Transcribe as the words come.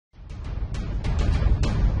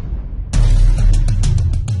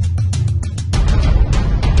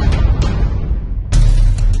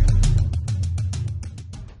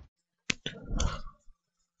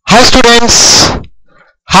Hi students,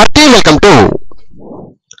 hearty welcome to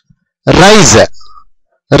RISE,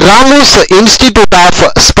 Ramu's Institute of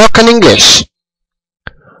Spoken English.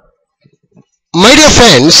 My dear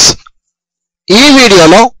friends, ఈ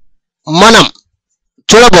వీడియోలో మనం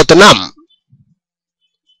చూడబోతున్నాం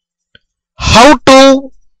how to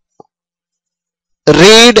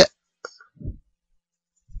read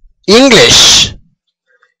English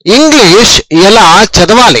ఎలా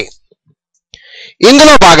చదవాలి.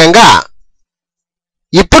 ఇందులో భాగంగా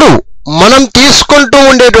ఇప్పుడు మనం తీసుకుంటూ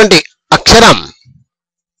ఉండేటువంటి అక్షరం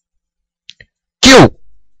క్యూ.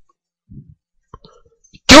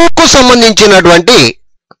 క్యూకు సంబంధించినటువంటి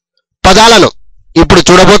పదాలను ఇప్పుడు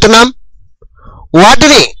చూడబోతున్నాం.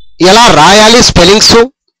 వాటిని ఎలా రాయాలి, స్పెల్లింగ్స్,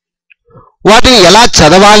 వాటిని ఎలా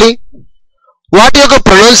చదవాలి, వాటి యొక్క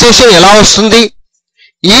ప్రొనౌన్సియేషన్ ఎలా వస్తుంది,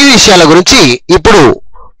 ఈ విషయాల గురించి ఇప్పుడు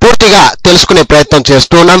పూర్తిగా తెలుసుకునే ప్రయత్నం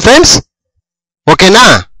చేస్తూ ఉన్నాం ఫ్రెండ్స్. ఓకేనా?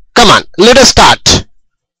 కమాన్, let us start.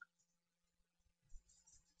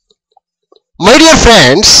 My dear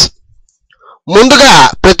friends, ముందుగా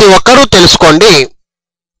ప్రతి ఒక్కరూ తెలుసుకోండి,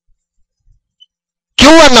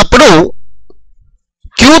 క్యూ అన్నప్పుడు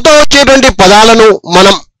క్యూతో వచ్చేటువంటి పదాలను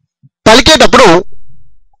మనం పలికేటప్పుడు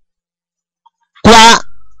క్వా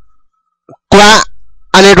క్వా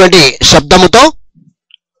అనేటువంటి శబ్దముతో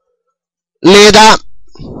లేదా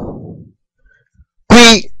క్వి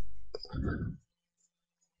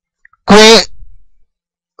క్వే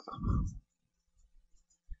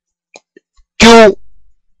క్యూ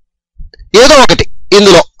ఏదో ఒకటి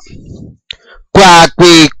ఇందులో క్వా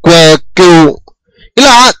క్వి క్వే క్యూ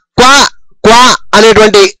ఇలా క్వా క్వా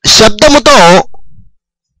అనేటువంటి శబ్దముతో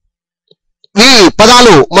ఈ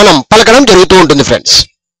పదాలు మనం పలకడం జరుగుతూ ఉంటుంది ఫ్రెండ్స్.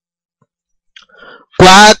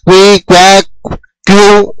 క్వా క్వి క్వా క్యూ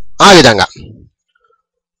ఆ విధంగా.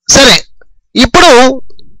 సరే, ఇప్పుడు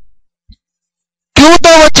క్యూతో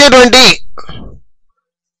వచ్చేటువంటి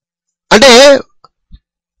అంటే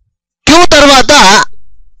క్యూ తర్వాత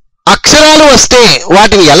అక్షరాలు వస్తే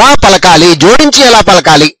వాటిని ఎలా పలకాలి, జోడించి ఎలా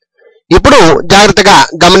పలకాలి, ఇప్పుడు జాగ్రత్తగా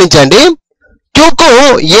గమనించండి. క్యూకు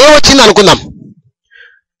ఏ వచ్చింది అనుకుందాం.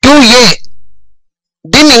 క్యూ ఏ,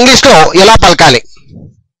 దీన్ని ఇంగ్లీష్లో ఎలా పలకాలి?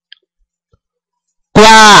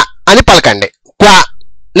 క్వా అని పలకండి. క్వా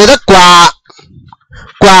లేదా క్వా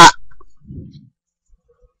క్వా.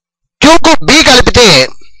 క్యూకు బి కలిపితే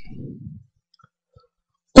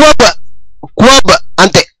క్వబ్ క్వబ్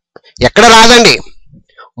అంతే. ఎక్కడ రాదండి,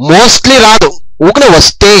 మోస్ట్లీ రాదు. ఊకనే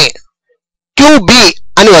వస్తే క్యూ బి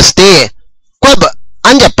అని వస్తే క్వబ్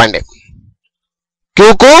అని చెప్పండి.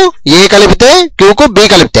 క్యూకు ఏ కలిపితే క్యూకు బి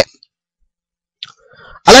కలిపితే.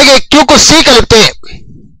 అలాగే క్యూకు సి కలిపితే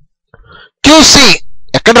క్యూసి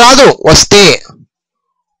ఎక్కడ రాదు, వస్తే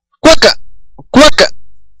క్వక్ క్వక్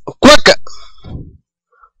క్వక్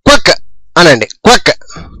క్వక్ అనండి, క్వక్.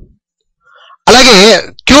 అలాగే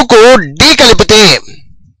క్యూకు డి కలిపితే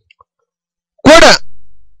కోడ్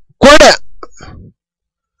కోడ్.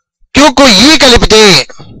 క్యూకు ఈ కలిపితే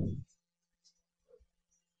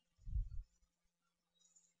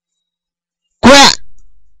క్వా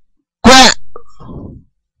క్వా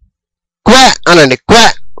క్వా అనండి, క్వా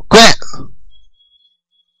క్వా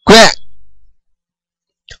క్వా.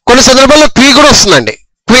 కొన్ని సందర్భాల్లో క్వీ కూడా వస్తుందండి,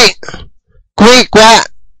 క్వీ క్వీ క్వా.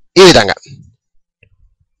 ఈ విధంగా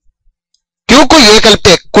క్యూకు ఏ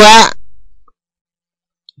కలిపితే క్వా,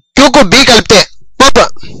 క్యూకు బి కలిపితే క్వబ్,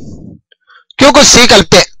 క్యూకు సి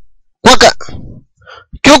కలిపితే క్వక్,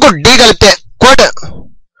 క్యూకు డి కలిపితే క్వడ్,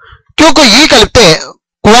 క్యూకు ఈ కలిపితే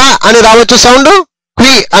క్వా అని రావచ్చు సౌండ్,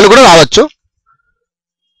 క్వీ అని కూడా రావచ్చు.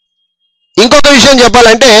 ఇంకొక విషయం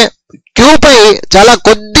చెప్పాలంటే క్యూపై చాలా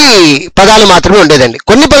కొద్ది పదాలు మాత్రమే ఉండేదండి,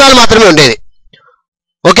 కొన్ని పదాలు మాత్రమే ఉండేది.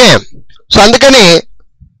 ఓకే, సో అందుకని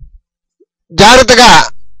జాగ్రత్తగా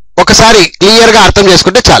ఒకసారి క్లియర్గా అర్థం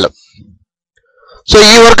చేసుకుంటే చాలు. సో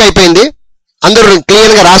ఈ వర్క్ అయిపోయింది, అందరూ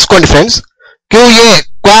క్లియర్గా రాసుకోండి friends. QA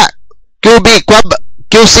క్వా, QB క్వబ్,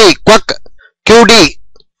 QC quack, QD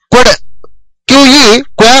క్వడ్, QE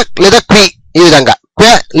క్వా లేదా క్వి. ఈ విధంగా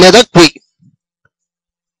క్వా లేదా క్వి.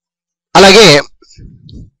 అలాగే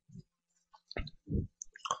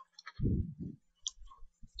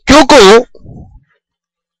క్యూకు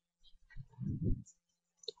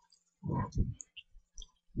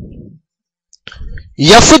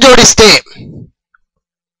ఎఫ్ జోడిస్తే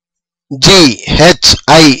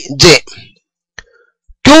జిహెచ్ఐజే,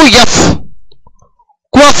 క్యూఎఫ్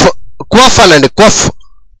క్వఫ్ క్వఫ్ అనండి, క్వఫ్.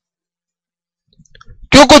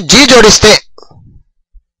 క్యూకు జీ జోడిస్తే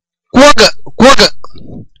క్వగ్ క్వగ్,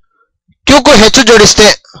 క్యూకు హెచ్ జోడిస్తే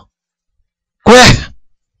క్వెహ్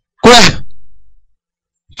క్వెహ్,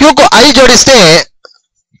 క్యూకు ఐ జోడిస్తే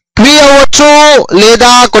క్వి అవ్వచ్చు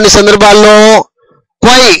లేదా కొన్ని సందర్భాల్లో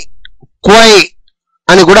క్వై క్వై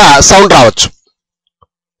అని కూడా సౌండ్ రావచ్చు.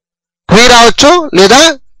 క్వీ రావచ్చు లేదా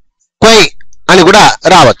క్వై అని కూడా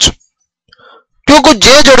రావచ్చు. క్యూకు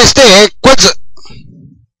జే జోడిస్తే quiz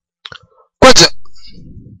quiz.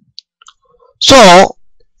 So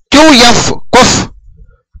QF క్వఫ్,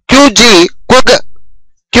 QG క్వగ్,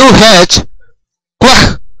 QH క్వహ్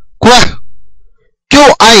క్వహ్,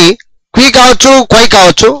 QI క్వీ కావచ్చు క్వై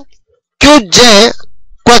కావచ్చు, క్యూజే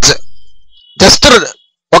క్వజ్. జస్ట్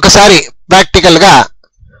ఒకసారి ప్రాక్టికల్ గా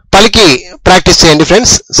పలికి ప్రాక్టీస్ చేయండి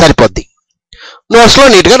ఫ్రెండ్స్, సరిపోద్ది. నోట్స్ లో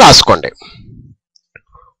నీట్ గా రాసుకోండి.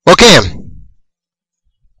 Okay,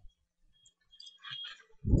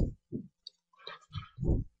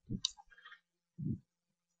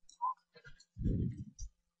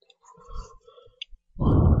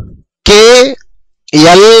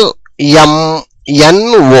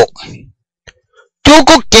 KLMNO.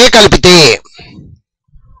 క్యూకు కే కలిపితే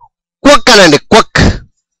క్వక్ అనండి, క్వక్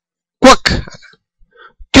క్వక్.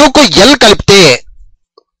 క్యూకు ఎల్ కలిపితే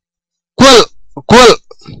క్వల్ క్వల్.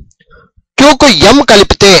 క్యూకు ఎం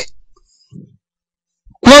కలిపితే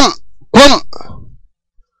క్వం క్వం.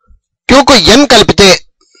 క్యూకు ఎన్ కలిపితే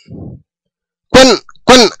క్వన్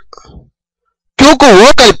క్వన్. క్యూకు ఓ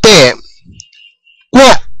కలిపితే quo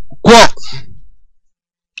quo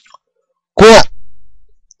quo.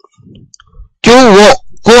 క్యూఓ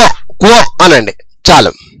quo quo అనండి,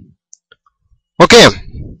 చాలు. Okay,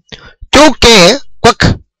 QK quack,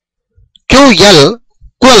 QL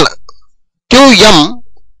క్వల్, QM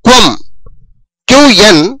క్వం,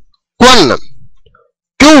 QN Qwen,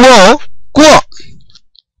 క్యూఓ quo.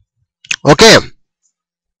 Okay,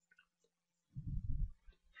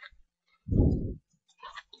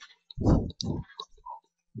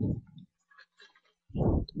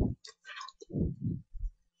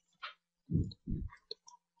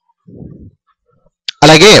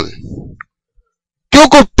 అలాగే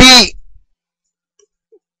క్యూకు పి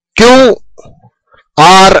QRST.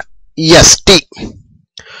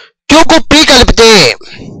 క్యూకు పి కలిపితే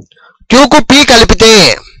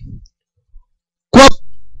క్వప్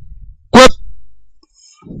క్వప్.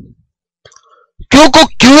 క్యూకు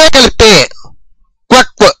క్యూఏ కలిపితే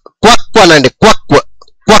క్వక్ క్వక్ అనండి, quack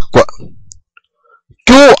quack.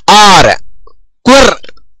 QR క్వర్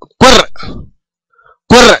క్వర్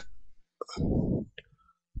క్వర్.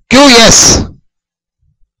 QS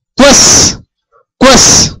క్వస్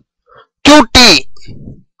క్వస్. QT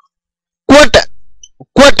క్వట్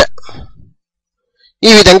క్వట్. ఈ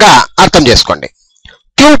విధంగా అర్థం చేసుకోండి.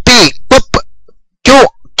 QP క్వప్,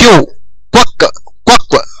 QQ quack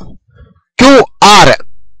quack, QR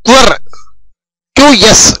క్వర్,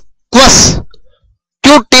 QS క్వస్,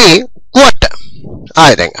 QT క్వట్. ఆ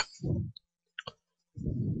విధంగా.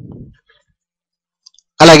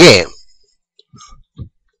 అలాగే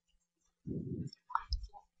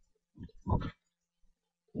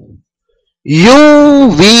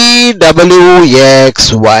UVWXYZ.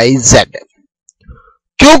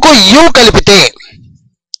 క్యూకు యు కలిపితే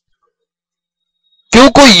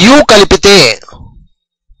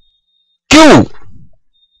క్యూ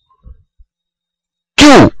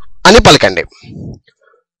క్యూ అని పలకండి.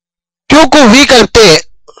 క్యూకు వి కలిపితే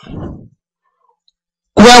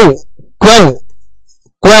క్వౌ క్వౌ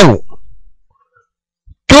క్వౌ.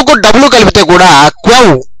 క్యూకు డబ్ల్యూ కలిపితే కూడా క్వౌ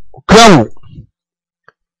క్వౌ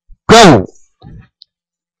క్వౌ.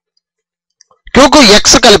 క్యూకు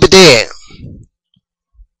ఎక్స్ కలిపితే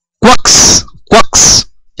క్వక్స్ క్వక్స్.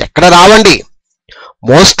 ఎక్కడ రావండి,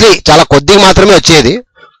 మోస్ట్లీ చాలా కొద్దిగా మాత్రమే వచ్చేది,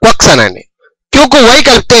 క్వక్స్ అనండి. క్యూకు వై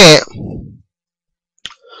కలిపితే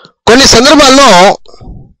కొన్ని సందర్భాల్లో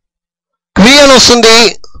క్వి అని వస్తుంది,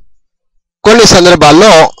 కొన్ని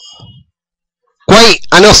సందర్భాల్లో క్వై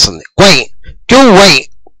అని వస్తుంది. క్వై క్యూవై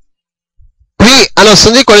క్వి అని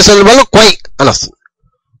వస్తుంది, కొన్ని సందర్భాల్లో క్వై అని వస్తుంది.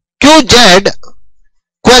 క్యూజెడ్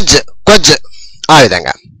క్వజ్ క్వజ్. ఆ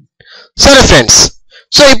విధంగా. సరే ఫ్రెండ్స్,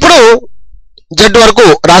 సో ఇప్పుడు జెడ్ వరకు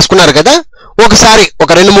రాసుకున్నారు కదా, ఒకసారి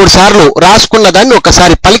ఒక 2-3 సార్లు రాసుకున్న దాన్ని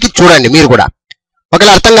ఒకసారి పలికి చూడండి మీరు కూడా.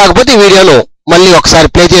 ఒకవేళ అర్థం కాకపోతే ఈ వీడియోను మళ్ళీ ఒకసారి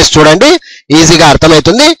ప్లే చేసి చూడండి, ఈజీగా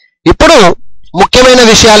అర్థమవుతుంది. ఇప్పుడు ముఖ్యమైన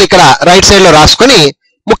విషయాలు ఇక్కడ రైట్ సైడ్ లో రాసుకొని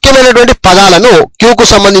ముఖ్యమైనటువంటి పదాలను, క్యూకు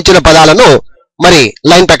సంబంధించిన పదాలను మరి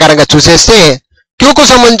లైన్ ప్రకారంగా చూసేస్తే క్యూకు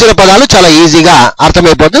సంబంధించిన పదాలు చాలా ఈజీగా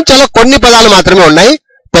అర్థమైపోతుంది. చాలా కొన్ని పదాలు మాత్రమే ఉన్నాయి,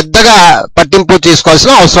 పెద్దగా పట్టింపు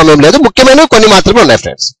తీసుకోవాల్సిన అవసరం ఏం లేదు, ముఖ్యమైనవి కొన్ని మాత్రమే ఉన్నాయి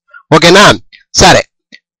ఫ్రెండ్స్. ఓకేనా? సరే,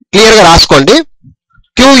 క్లియర్ గా రాసుకోండి.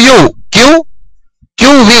 క్యూయు queue,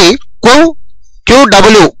 QV queue,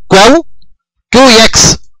 క్యూడబ్ల్యూ క్వౌ, qx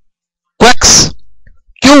క్వక్స్,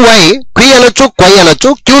 QY Quy అనొచ్చు క్వై అనొచ్చు,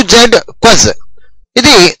 క్యూజెడ్ క్వజ్.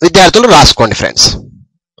 ఇది విద్యార్థులు రాసుకోండి ఫ్రెండ్స్.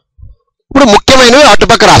 ఇప్పుడు ముఖ్యమైనవి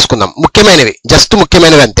అటుపక్క రాసుకుందాం. ముఖ్యమైనవి, జస్ట్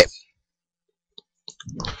ముఖ్యమైనవి అంతే.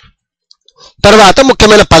 తర్వాత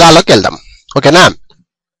ముఖ్యమైన పదాల్లోకి వెళ్దాం. ఓకేనా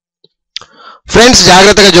ఫ్రెండ్స్,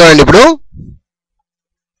 జాగ్రత్తగా చూడండి. ఇప్పుడు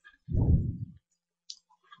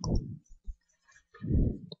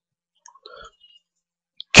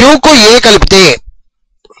క్యూకు ఏ కలిపితే,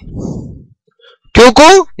 క్యూకు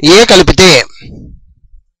ఏ కలిపితే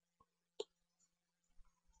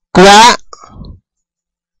క్వా,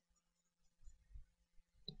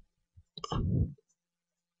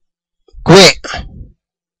 క్వే,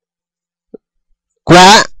 క్వా,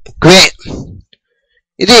 క్వే,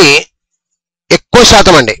 ఇది ఎక్కువ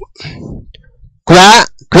శాతం అండి. క్వా,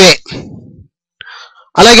 క్వే.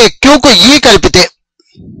 అలాగే క్యూకు ఈ కలిపితే,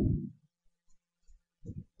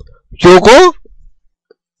 క్యూకు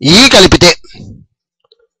ఈ కలిపితే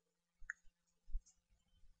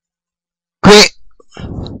క్వే,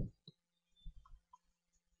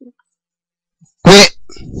 క్వే.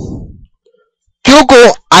 క్యూకు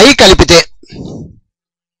ఐ కలిపితే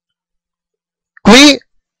క్వి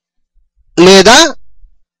లేదా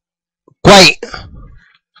క్వై,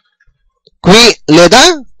 క్వి లేదా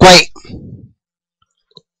క్వై.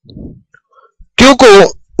 క్యూకు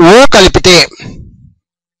ఓ కలిపితే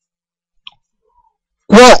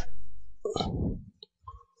క్వో,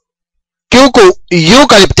 క్యూకు యు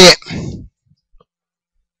కలిపితే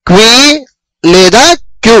క్వి లేదా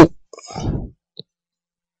క్యూ.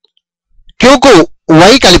 క్యూకు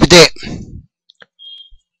వై కలిపితే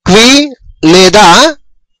క్వి లేదా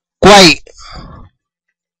క్వై.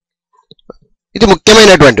 ఇది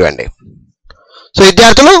ముఖ్యమైనటువంటివి అండి. సో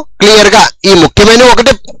విద్యార్థులు క్లియర్ గా ఈ ముఖ్యమైనవి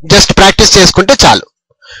ఒకటి జస్ట్ ప్రాక్టీస్ చేసుకుంటే చాలు.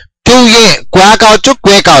 క్యూఏ క్వా కావచ్చు,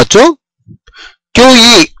 క్వే కావచ్చు.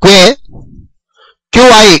 క్యూఈ క్వే,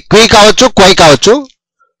 క్యూఐ క్వీ కావచ్చు, క్వై కావచ్చు.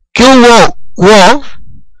 క్యూఓ క్వో,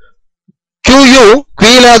 క్యూయు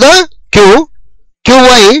క్వీ లేదా క్యూ,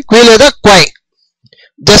 క్యూవై క్వీ లేదా క్వై.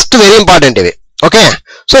 జస్ట్ వెరీ ఇంపార్టెంట్ ఇవి. ఓకే,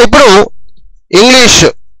 సో ఇప్పుడు ఇంగ్లీష్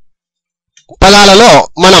పదాలలో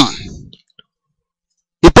మనం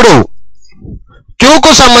ఇప్పుడు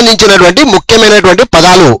క్యూకు సంబంధించినటువంటి ముఖ్యమైనటువంటి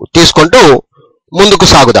పదాలు తీసుకుంటూ ముందుకు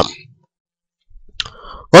సాగుదాం.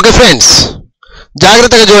 ఓకే ఫ్రెండ్స్,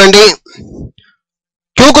 జాగ్రత్తగా చూడండి.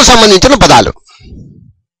 క్యూకు సంబంధించిన పదాలు.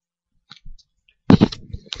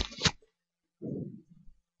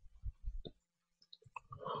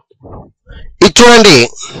 ఇది చూడండి.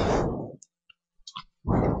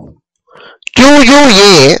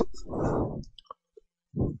 క్యూయుఏ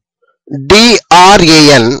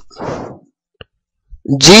డిఆర్ఏఎన్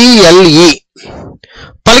జిఎల్ఈ.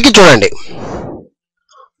 పలికి చూడండి,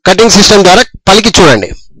 కటింగ్ సిస్టమ్ ద్వారా పలికి చూడండి.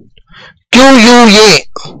 క్యూయుఏ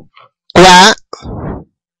క్వా,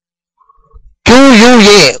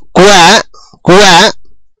 క్యూయుఏ క్వా, క్వా.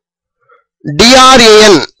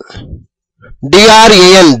 డిఆర్ఏఎన్,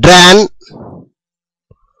 డిఆర్ఏఎన్ drawn,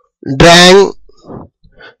 డ్రాంగ్.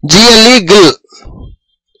 GLE Gill,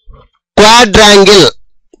 quadrangle,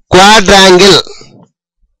 quadrangle.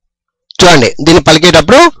 చూడండి, దీన్ని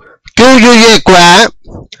పలికేటప్పుడు క్యూయుఏ క్వా,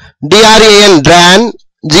 డిఆర్ఏఎన్ డ్రాన్,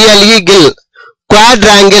 జిఎల్ఈ గిల్,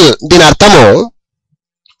 క్వాడ్రాంగిల్. దీని అర్థము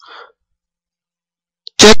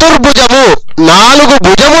చతుర్భుజము, 4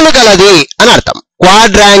 భుజములు గలది అని అర్థం.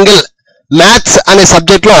 క్వాడ్రాంగిల్ మ్యాథ్స్ అనే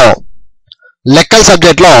సబ్జెక్ట్ లో, లెక్కల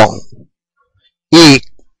సబ్జెక్ట్ లో ఈ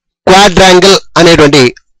క్వాడ్రాంగిల్ అనేటువంటి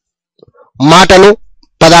మాటను,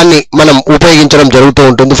 పదాన్ని మనం ఉపయోగించడం జరుగుతూ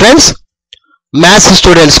ఉంటుంది ఫ్రెండ్స్. మ్యాథ్స్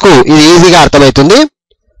స్టూడెంట్స్ కు ఇది ఈజీగా అర్థమవుతుంది.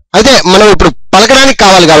 అయితే మనం ఇప్పుడు పలకడానికి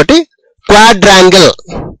కావాలి కాబట్టి క్వాడ్రాంగిల్,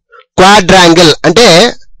 క్వాడ్రాంగిల్ అంటే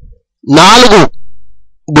 4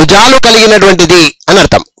 భుజాలు కలిగినటువంటిది అని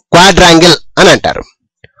అర్థం. క్వాడ్రాంగిల్ అని అంటారు.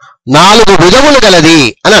 4 భుజములు గలది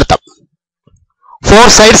అని అర్థం. 4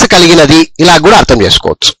 సైడ్స్ కలిగినది, ఇలా కూడా అర్థం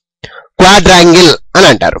చేసుకోవచ్చు. క్వాడ్రాంగిల్ అని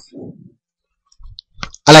అంటారు.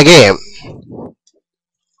 అలాగే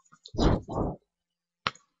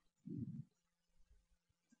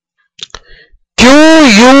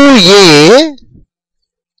క్యూయుఏ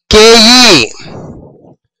K E,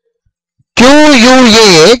 క్యూయుఏ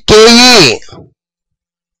K E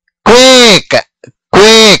quake,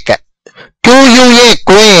 quake. క్యూయుఏ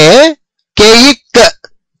క్వే, K E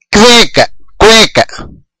quake, quake.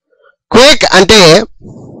 Quake అంటే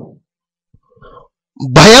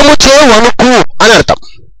భయముచే వణుకు అని అర్థం.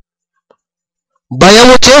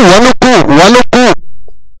 భయముచే వణుకు, వణుకు.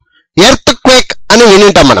 ఎర్త్ క్వేక్ అని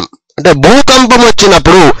వినింటాం మనం. అంటే భూకంపం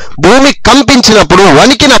వచ్చినప్పుడు, భూమి కంపించినప్పుడు,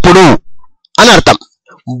 వణికినప్పుడు అని అర్థం.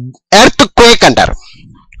 ఎర్త్ క్వేక్ అంటారు.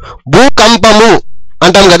 భూకంపము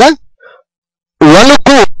అంటాం కదా,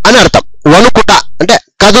 వణుకు అని అర్థం. వణుకుట అంటే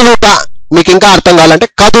కదులుట. మీకు ఇంకా అర్థం కావాలంటే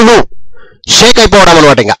కదులు, షేక్ అయిపోవడం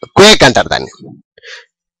అనమాట, ఇంకా క్వేక్ అంటారు దాన్ని.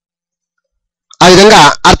 ఆ విధంగా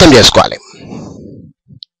అర్థం చేసుకోవాలి.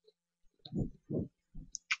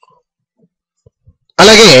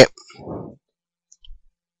 అలాగే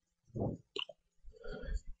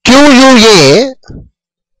QUALIFY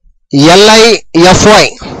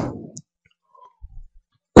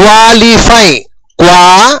క్వాలిఫై,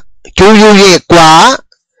 QUA క్వా,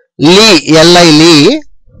 LI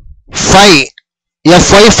ఫై,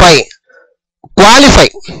 FY క్వాలిఫై,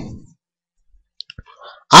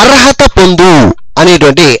 అర్హత పొందు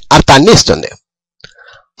అనేటువంటి అర్థాన్ని ఇస్తుంది.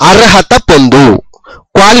 అర్హత పొందు,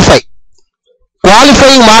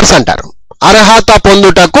 క్వాలిఫైయింగ్ మార్క్స్ అంటారు. అర్హత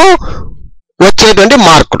పొందుటకు వచ్చేటువంటి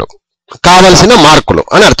మార్కులు, కావలసిన మార్కులు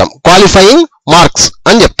అని అర్థం. క్వాలిఫైయింగ్ మార్క్స్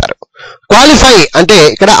అని చెప్తారు. క్వాలిఫై అంటే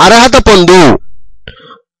ఇక్కడ అర్హత పొందు,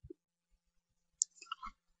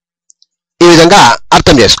 ఈ విధంగా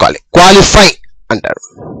అర్థం చేసుకోవాలి. క్వాలిఫై అంటారు,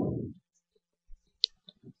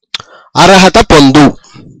 అర్హత పొందు.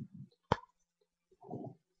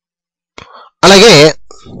 అలాగే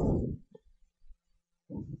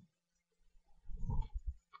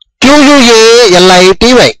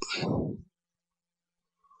QUALITY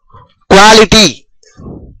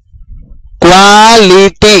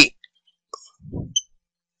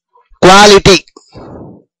క్వాలిటీ,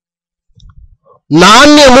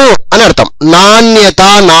 నాణ్యము అని అర్థం. నాణ్యత,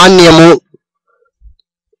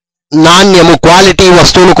 నాణ్యము క్వాలిటీ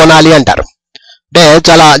వస్తువులు కొనాలి అంటారు. అంటే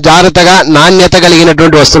చాలా జాగ్రత్తగా నాణ్యత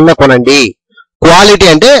కలిగినటువంటి వస్తువులను కొనండి. క్వాలిటీ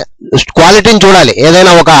అంటే క్వాలిటీని చూడాలి.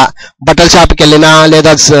 ఏదైనా ఒక బట్టల షాప్కి వెళ్ళినా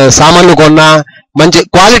లేదా సామాన్లు కొన్నా మంచి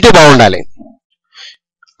క్వాలిటీ బాగుండాలి.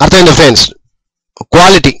 అర్థమైంది ఫ్రెండ్స్?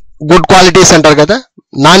 క్వాలిటీ, గుడ్ క్వాలిటీస్ అంటారు కదా,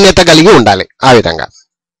 నాణ్యత కలిగి ఉండాలి. ఆ విధంగా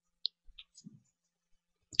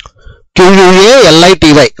QUALITY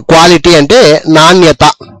క్వాలిటీ అంటే నాణ్యత.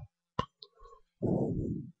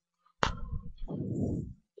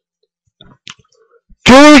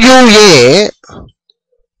 QUARREL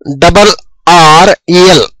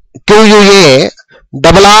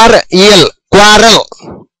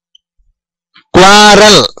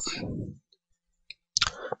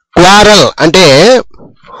క్వారల్ అంటే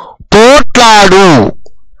పోట్లాడు,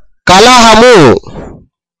 కలహము,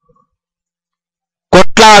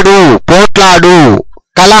 పోట్లాడు,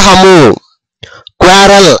 కలహము,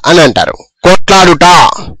 క్వారల్ అని అంటారు. కొట్లాడుట,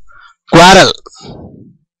 క్వారల్.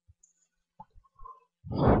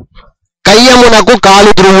 కయ్యమునకు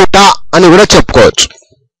కాలు ద్రువుట అని కూడా చెప్పుకోవచ్చు.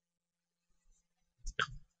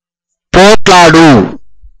 పోట్లాడు,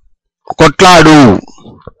 కొట్లాడు,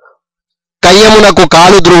 కయ్యమునకు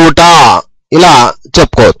కాలు ద్రువుట, ఇలా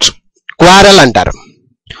చెప్పుకోవచ్చు. క్వారల్ అంటారు.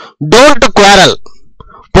 Don't quarrel,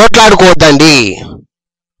 పోట్లాడుకోవద్దండి.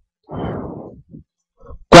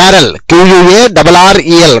 Quarrel,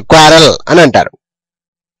 QUARREL quarrel అని అంటారు.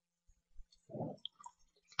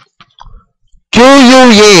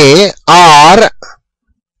 QUARTER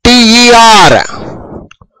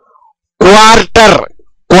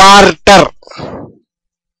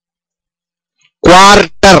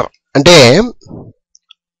క్వార్టర్ అంటే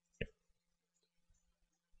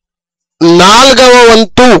 4వ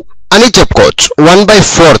వంతు అని చెప్పుకోవచ్చు.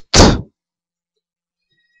 1/4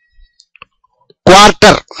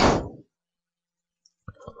 క్వార్టర్,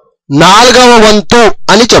 4వ వంతు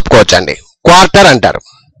అని చెప్పుకోవచ్చు అండి. క్వార్టర్ అంటారు.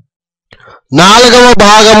 4వ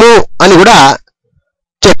భాగము అని కూడా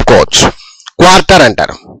చెప్పుకోవచ్చు. క్వార్టర్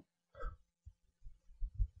అంటారు.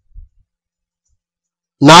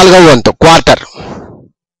 4వ వంతు క్వార్టర్.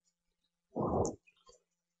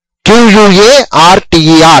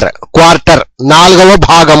 QUARTER క్వార్టర్, 4వ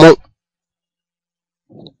భాగము.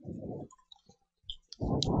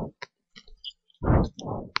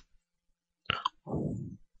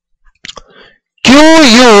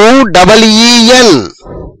 QUEEN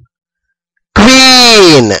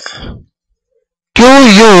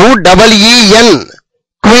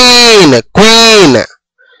క్వీన్,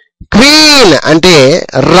 క్వీన్ అంటే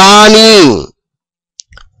రాణి,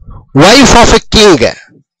 వైఫ్ ఆఫ్ ఏ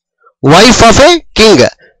కింగ్,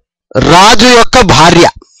 రాజు యొక్క భార్య,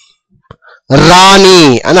 రాణి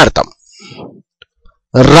అని అర్థం.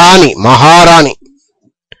 రాణి, మహారాణి,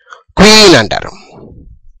 క్వీన్ అంటారు.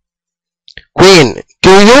 Queen,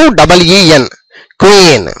 QUEEN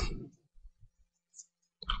queen.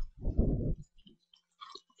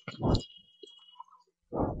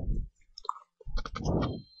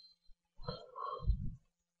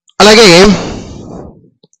 అలాగే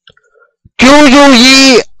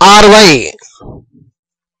QUERY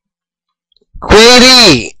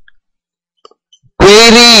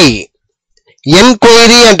క్వైరీ,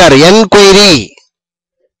 ఎన్క్వైరీ అంటారు.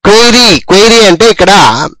 క్వైరీ అంటే ఇక్కడ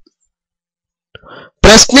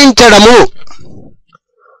ప్రశ్నించడము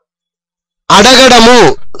అడగడము,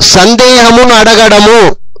 సందేహమును అడగడము,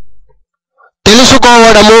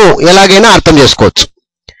 తెలుసుకోవడము ఎలాగైనా అర్థం చేసుకోవచ్చు.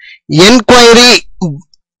 ఎంక్వైరీ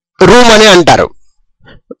రూమ్ అని అంటారు.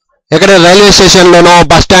 ఎక్కడ రైల్వే స్టేషన్లోనో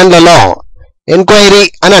బస్ స్టాండ్లలో ఎంక్వైరీ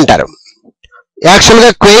అని అంటారు.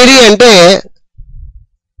 యాక్చువల్గా క్వైరీ అంటే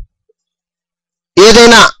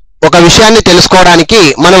ఏదైనా ఒక విషయాన్ని తెలుసుకోవడానికి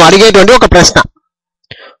మనం అడిగేటువంటి ఒక ప్రశ్న,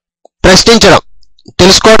 ప్రశ్నించడం,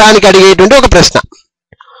 తెలుసుకోవడానికి అడిగేటువంటి ఒక ప్రశ్న.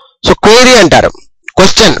 సో క్వైరీ అంటారు.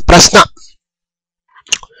 క్వశ్చన్, ప్రశ్న.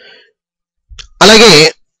 అలాగే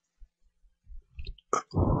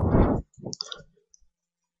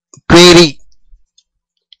క్వైరీ,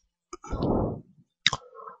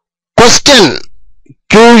 క్వశ్చన్,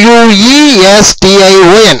 QUESTION,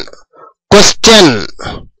 క్వశ్చన్,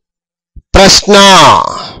 ప్రశ్న,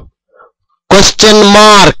 క్వశ్చన్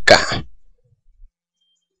మార్క్,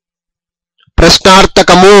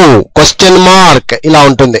 ప్రశ్నార్థకము, క్వశ్చన్ మార్క్, ఇలా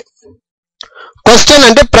ఉంటుంది. క్వశ్చన్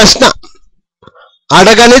అంటే ప్రశ్న,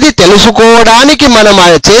 అడగనిది తెలుసుకోవడానికి మనం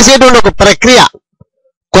చేసేటువంటి ఒక ప్రక్రియ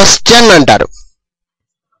క్వశ్చన్ అంటారు.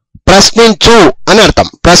 ప్రశ్నించు అని అర్థం.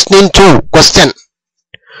 ప్రశ్నించు, క్వశ్చన్.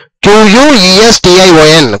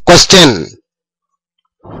 QUESTION, question.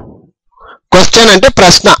 క్వశ్చన్ అంటే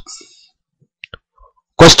ప్రశ్న,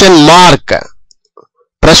 క్వశ్చన్ మార్క్,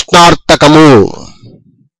 ప్రశ్నార్థకము.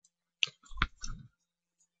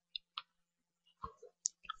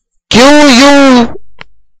 QUE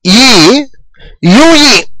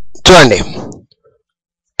చూడండి,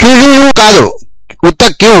 QUU కాదు, ఉత్త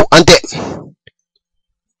క్యూ అంతే.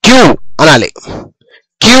 క్యూ అనాలి,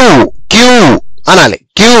 క్యూ క్యూ అనాలి,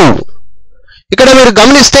 క్యూ. ఇక్కడ మీరు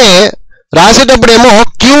గమనిస్తే రాసేటప్పుడేమో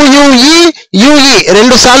QUE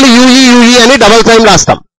రెండు సార్లు UE అని డబల్ టైం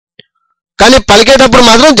రాస్తాం. కానీ పలికేటప్పుడు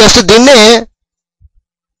మాత్రం జస్ట్ దీన్నే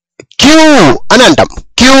క్యూ అని అంటాం.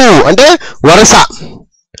 క్యూ అంటే వరుస,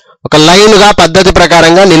 ఒక లైన్ గా పద్ధతి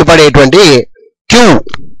ప్రకారంగా నిలబడేటువంటి క్యూ.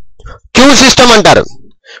 క్యూ సిస్టమ్ అంటారు.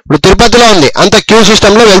 ఇప్పుడు తిరుపతిలో ఉంది, అంత క్యూ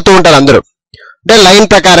సిస్టమ్ లో వెళ్తూ ఉంటారు అందరూ. అంటే లైన్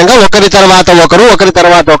ప్రకారంగా ఒకరి తర్వాత ఒకరు, ఒకరి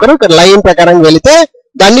తర్వాత ఒకరు లైన్ ప్రకారంగా వెళితే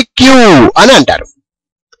దాన్ని క్యూ అని అంటారు.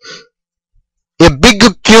 ఏ బిగ్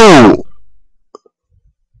క్యూ,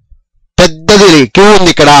 పెద్దది క్యూ ఉంది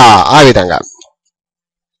ఇక్కడ, ఆ విధంగా.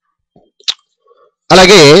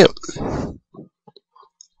 అలాగే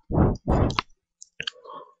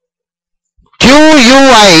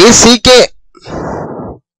QUICK,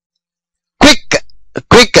 quick,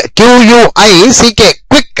 quick, QUICK,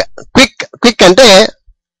 quick. Quick, quick అంటే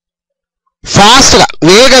ఫాస్ట్ గా,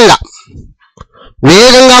 వేగంగా,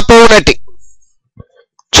 వేగంగా పోనట్టి,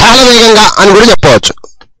 చాలా వేగంగా అని కూడా చెప్పవచ్చు.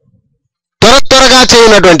 త్వరగా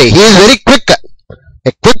చేయనటువంటి, he's very quick,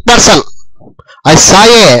 A quick person. I saw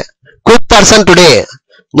A quick person today.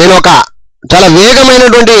 నేను ఒక చాలా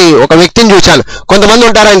వేగమైనటువంటి ఒక వ్యక్తిని చూశాను. కొంతమంది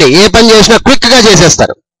ఉంటారండి, ఏ పని చేసినా క్విక్ గా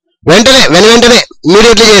చేసేస్తారు, వెంటనే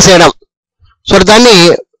ఇమీడియట్లీ చేసేయడం. సో దాన్ని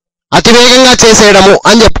అతివేగంగా చేసేయడము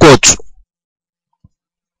అని చెప్పుకోవచ్చు,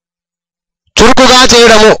 చురుకుగా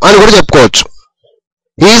చేయడము అని కూడా చెప్పుకోవచ్చు.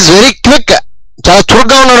 ఈజ్ వెరీ క్విక్, చాలా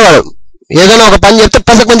చురుగ్గా ఉన్నాడు వాడు. ఏదైనా ఒక పని చెప్తే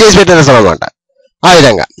పని చేసి పెట్టేస్తాం అనమాట. ఆ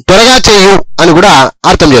విధంగా త్వరగా చేయు అని కూడా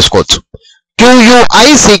అర్థం చేసుకోవచ్చు.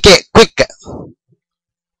 QUICK, quick.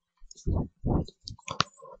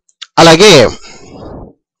 అలాగే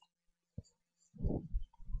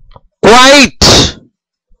క్వైట్,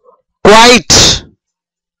 క్వైట్,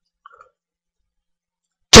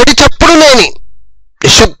 చెడి చప్పుడు లేని,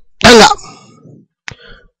 నిశ్శబ్దంగా,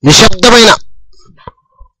 నిశ్శబ్దమైన,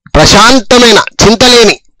 ప్రశాంతమైన,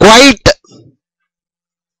 చింతలేని, quiet.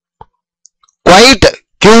 Quiet,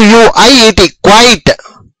 QUIET, quiet.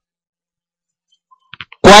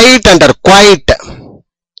 Quiet అంటారు, క్వైట్,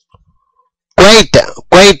 క్వైట్,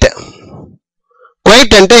 క్వైట్.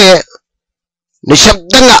 క్వైట్ అంటే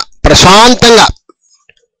నిశ్శబ్దంగా, ప్రశాంతంగా,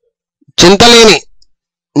 చింతలేని,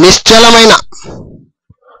 నిశ్చలమైన,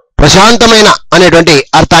 ప్రశాంతమైన అనేటువంటి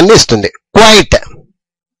అర్థాన్ని ఇస్తుంది. Quiet,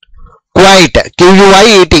 quiet,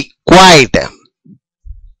 QUIET, quiet.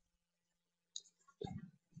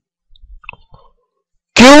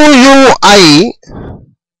 QUILL,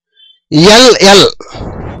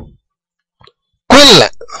 క్విల్,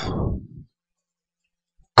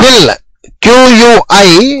 క్విల్,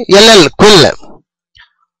 QUILL, క్విల్.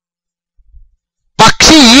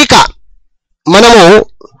 పక్షి ఈక. మనము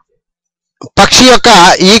పక్షి యొక్క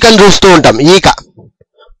ఈకను చూస్తూ ఉంటాం. ఈక,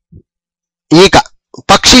 ఈక,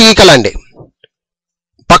 పక్షి ఈకలండి.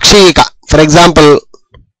 పక్షి ఈక, ఫర్ ఎగ్జాంపుల్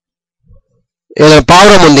ఏదైనా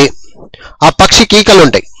పావురం ఉంది, ఆ పక్షికి ఈకలు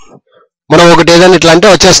ఉంటాయి. మనం ఒకటి ఏదైనా ఇట్లా అంటే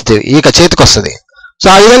వచ్చేస్తుంది, ఈక చేతికి వస్తుంది. సో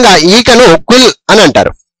ఆ విధంగా ఈకను క్విల్ అని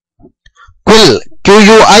అంటారు. క్విల్,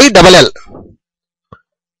 QUILL.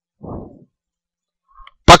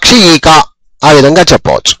 పక్షి ఈక, ఆ విధంగా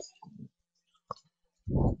చెప్పవచ్చు.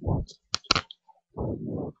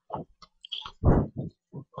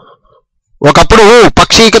 ఒకప్పుడు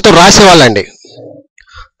పక్షి ఈకతో రాసేవాళ్ళండి,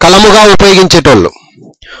 కలముగా ఉపయోగించేటోళ్ళు,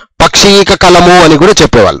 పక్షి ఈక కలము అని కూడా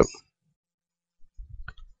చెప్పేవాళ్ళు.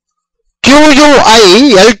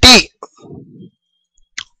 QUILT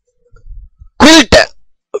quilt,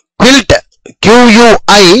 quilt,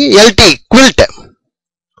 QUILT quilt,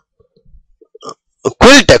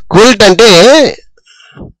 quilt, quilt అంటే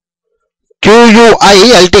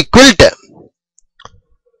QUILT క్విల్ట్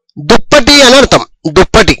దుప్పటి అని అర్థం.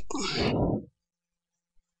 దుప్పటి,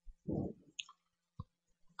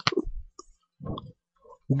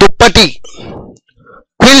 దుప్పటి,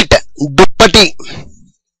 క్విల్ట్ దుప్పటి,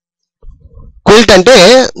 క్విల్ట్ అంటే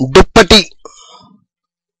దుప్పటి,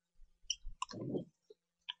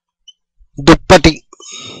 దుప్పటి.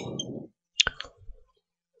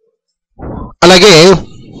 అలాగే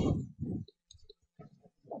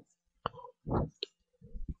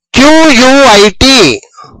QUIT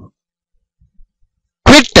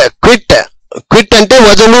క్విట్, క్విట్, క్విట్ అంటే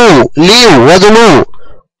వదులు, లీవ్, వదులు,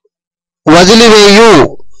 వదిలివేయు,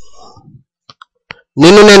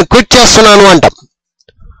 నిన్ను నేను క్విట్ చేస్తున్నాను అంటాం.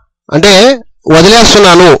 అంటే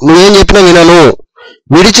వదిలేస్తున్నాను, నువ్వేం చెప్పినా వినను,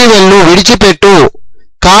 విడిచి వెళ్ళు, విడిచిపెట్టు,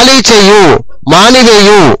 ఖాళీ చెయ్యు,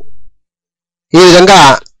 మానివేయు, ఈ విధంగా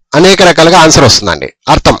అనేక రకాలుగా ఆన్సర్ వస్తుందండి.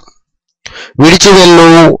 అర్థం విడిచి వెళ్ళు,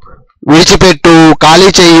 విడిచిపెట్టు, ఖాళీ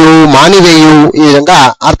చెయ్యు, మానివేయు, ఈ విధంగా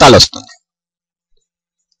అర్థాలు వస్తుంది.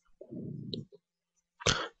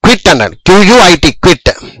 క్విట్ అన్నాడు, QUIT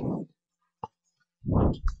క్విట్.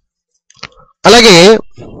 అలాగే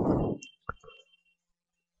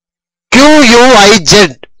QUIZ,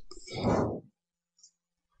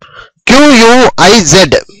 QUIZ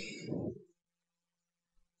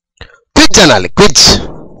క్విజ్ అనాలి. క్విజ్,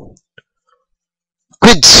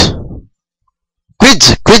 క్విజ్, క్విజ్,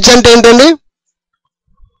 క్విజ్ అంటే ఏంటండి?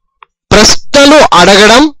 ప్రశ్నలు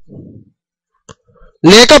అడగడం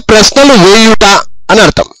లేక ప్రశ్నలు వేయుట అని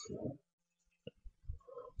అర్థం.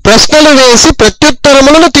 ప్రశ్నలు వేసి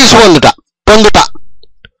ప్రత్యుత్తరములను తీసుకొందుట, పొందుట,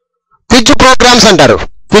 క్విజ్ ప్రోగ్రామ్స్ అంటారు.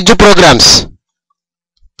 క్విజ్ ప్రోగ్రామ్స్,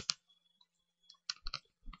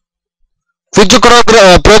 క్విజ్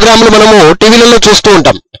ప్రోగ్రాములు మనము టీవీలలో చూస్తూ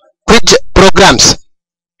ఉంటాం, క్విజ్ ప్రోగ్రామ్స్.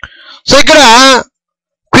 సో ఇక్కడ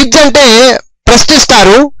క్విజ్ అంటే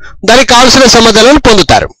ప్రశ్నిస్తారు, దానికి కావాల్సిన సమాధానాలు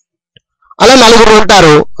పొందుతారు. అలా నలుగురు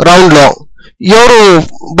ఉంటారు రౌండ్ లో, ఎవరు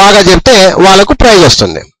బాగా చెప్తే వాళ్ళకు ప్రైజ్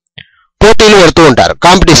వస్తుంది. పోటీలు పెడుతూ ఉంటారు,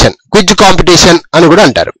 కాంపిటీషన్, క్విజ్ కాంపిటీషన్ అని కూడా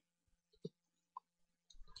అంటారు.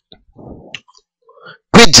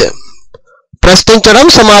 క్విజ్ ప్రశ్నించడం,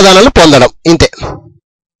 సమాధానాలు పొందడం, ఇంతే.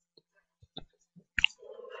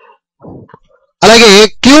 అలాగే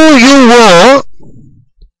QUOTA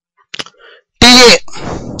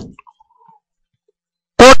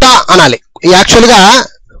కోటా అనాలి. యాక్చువల్గా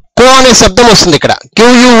కో అనే శబ్దం వస్తుంది ఇక్కడ.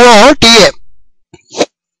 QUOTA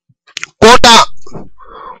quota,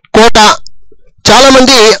 quota. చాలా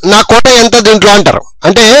మంది నా కోట ఎంత దీంట్లో అంటారు.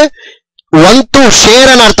 అంటే వంతు, షేర్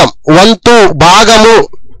అని అర్థం. వంతు, భాగము,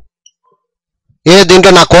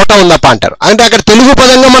 దీంట్లో నా కోట ఉందప్ప అంటారు. అంటే అక్కడ తెలుగు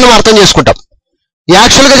పదంగా మనం అర్థం చేసుకుంటాం.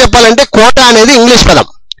 యాక్చువల్గా చెప్పాలంటే కోట అనేది ఇంగ్లీష్ పదం.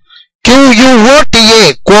 QUOTA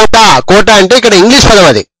కోట, కోట అంటే ఇక్కడ ఇంగ్లీష్ పదం,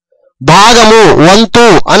 అది భాగము, వంతు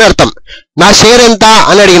అని అర్థం. నా షేర్ ఎంత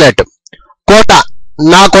అని అడిగినట్టు. కోట,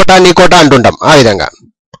 నా కోట, నీ కోట అంటుంటాం, ఆ విధంగా.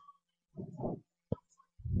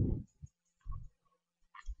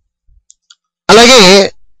 అలాగే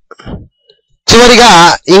చివరిగా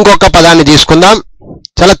ఇంకొక పదాన్ని తీసుకుందాం.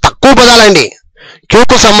 చాలా తక్కువ పదాలండి,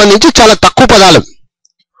 క్యూకు సంబంధించి చాలా తక్కువ పదాలు.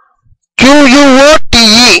 QUOTE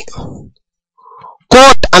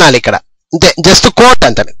కోట్ అనాలి ఇక్కడ, అంతే. జస్ట్ కోట్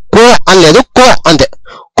అంతే, కో అని లేదు, కో అంతే.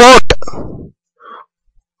 కోట్,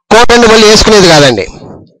 కోట్ అంటే మళ్ళీ వేసుకునేది కాదండి.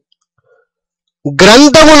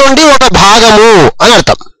 గ్రంథము నుండి ఒక భాగము అని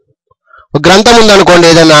అర్థం. గ్రంథం ఉందనుకోండి,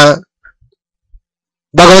 ఏదైనా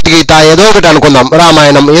భగవద్గీత ఏదో ఒకటి అనుకుందాం,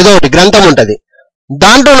 రామాయణం ఏదో ఒకటి గ్రంథం ఉంటుంది,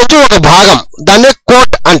 దాంట్లో నుంచి ఒక భాగం, దాన్నే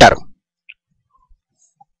కోట్ అంటారు.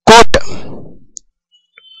 కోట్.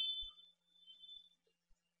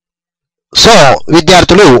 సో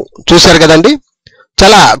విద్యార్థులు చూశారు కదండి,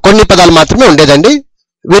 చాలా కొన్ని పదాలు మాత్రమే ఉండేదండి.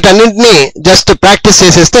 వీటన్నింటినీ జస్ట్ ప్రాక్టీస్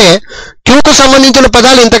చేసేస్తే క్యూకు సంబంధించిన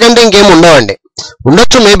పదాలు ఇంతకంటే ఇంకేం ఉండవండి.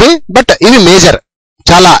 ఉండొచ్చు మేబీ, బట్ ఇవి మేజర్,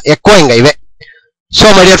 చాలా ఎక్కువ ఇంకా ఇవే. సో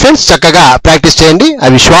మై డియర్ ఫ్రెండ్స్, చక్కగా ప్రాక్టీస్ చేయండి. I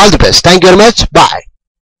wish you all the best. Thank you very much. Bye.